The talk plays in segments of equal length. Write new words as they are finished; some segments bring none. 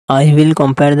I will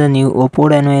compare the new Oppo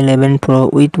Reno 11 Pro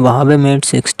with Huawei Mate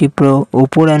 60 Pro.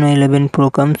 Oppo Reno 11 Pro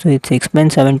comes with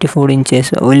 6.74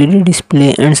 inches OLED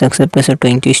display and success ratio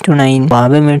 20:9.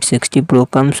 Huawei Mate 60 Pro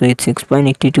comes with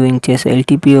 6.82 inches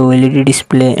LTP OLED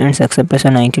display and success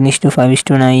ratio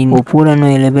 19:5:9. Oppo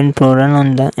Reno 11 Pro run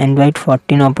on the Android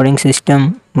 14 operating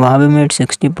system. Huawei Mate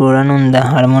 60 Pro run on the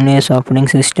Harmonious operating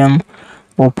system.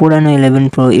 Oppo Reno 11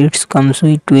 Pro comes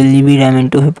with 12GB RAM and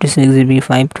 256GB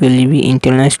 512GB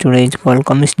internal storage,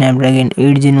 Qualcomm Snapdragon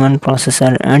 8 Gen 1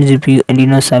 processor and GPU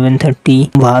Adreno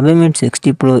 730. Huawei Mate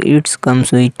 60 Pro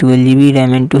comes with 12GB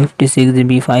RAM and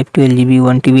 256GB 512GB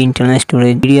 1TB internal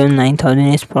storage, Adreno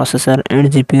 9000S processor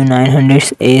and GPU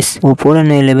 900S. Oppo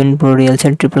Reno 11 Pro real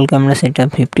set triple camera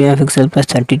setup, 50MP plus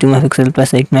 32MP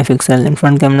plus 8MP and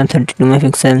front camera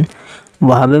 32MP.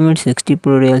 Huawei Mate 60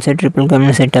 Pro real set triple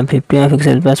camera setup,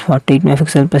 50MP plus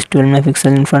 48MP plus 12MP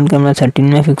and front camera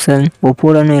 13MP.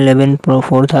 Oppo Reno 11 Pro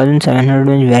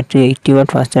 4700mAh battery, 80W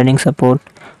fast charging support.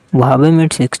 Huawei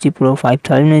Mate 60 Pro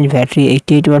 5000mAh battery,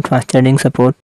 88W fast charging support.